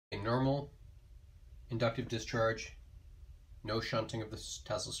A normal inductive discharge, no shunting of the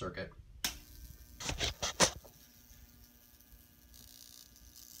Tesla circuit.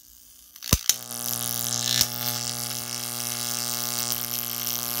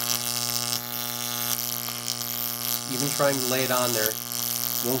 Even trying to lay it on there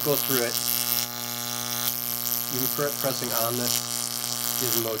won't go through it. Even pressing on the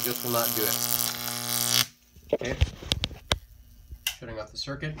gizmo just will not do it. Okay, shutting off the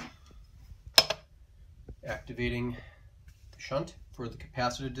circuit, activating the shunt for the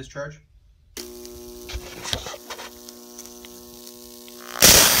capacitive discharge.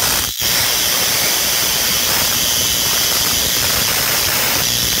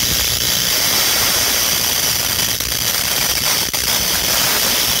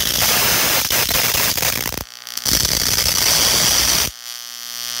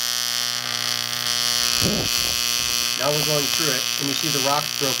 Now we're going through it, and you see the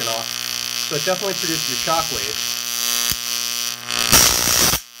rock's broken off. So it definitely produces a shock wave.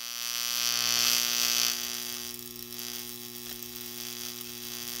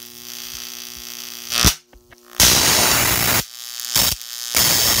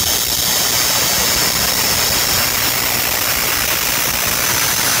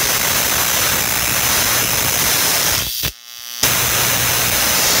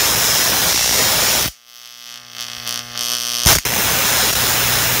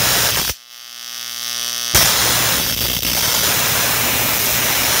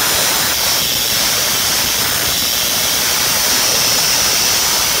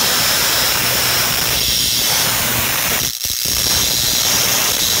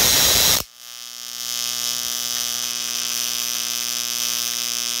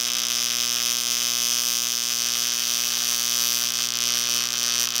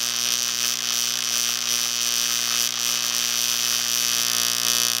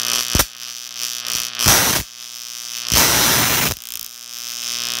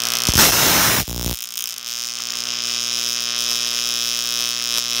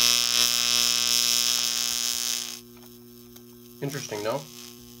 Interesting, no?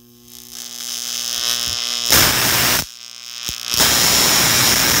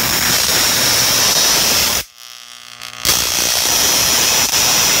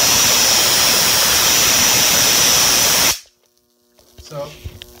 So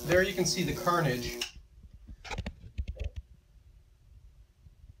there you can see the carnage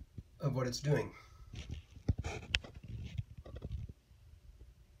of what it's doing.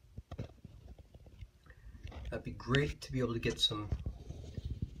 That'd be great to be able to get some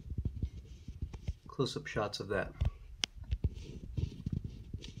close-up shots of that.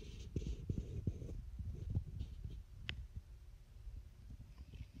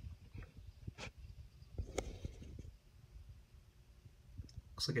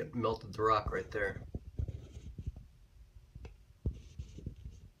 Looks like it melted the rock right there.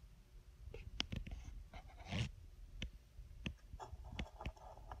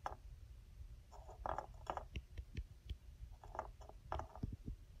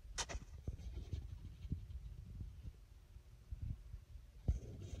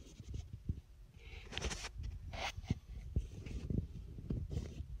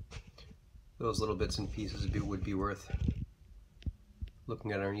 Those little bits and pieces would be worth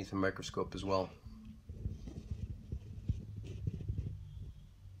looking at underneath a microscope as well.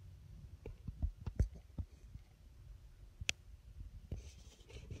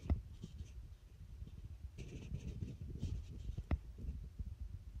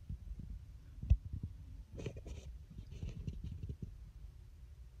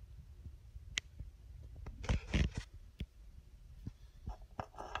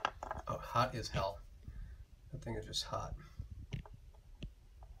 Oh, hot as hell. That thing is just hot.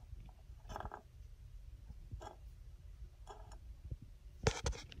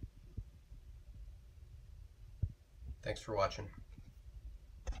 Thanks for watching.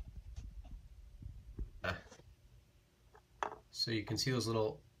 So you can see those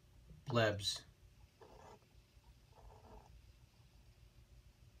little blebs.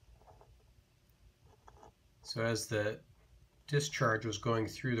 So as the discharge was going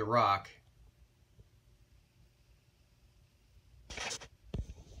through the rock,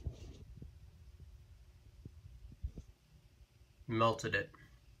 melted it.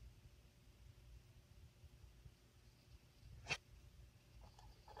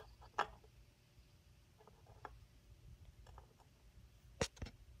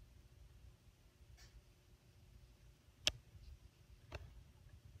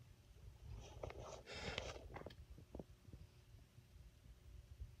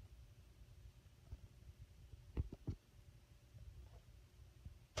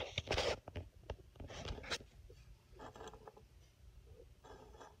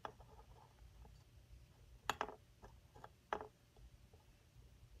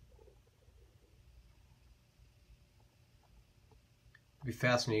 It'd be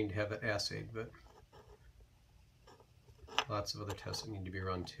fascinating to have that assayed, but lots of other tests that need to be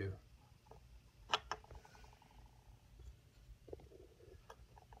run too.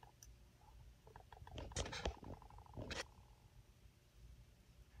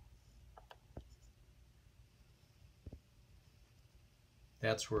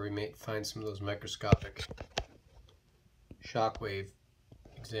 That's where we may find some of those microscopic shockwave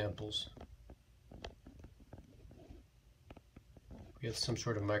examples. If we had some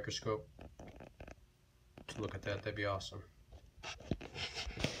sort of microscope to look at that, that'd be awesome.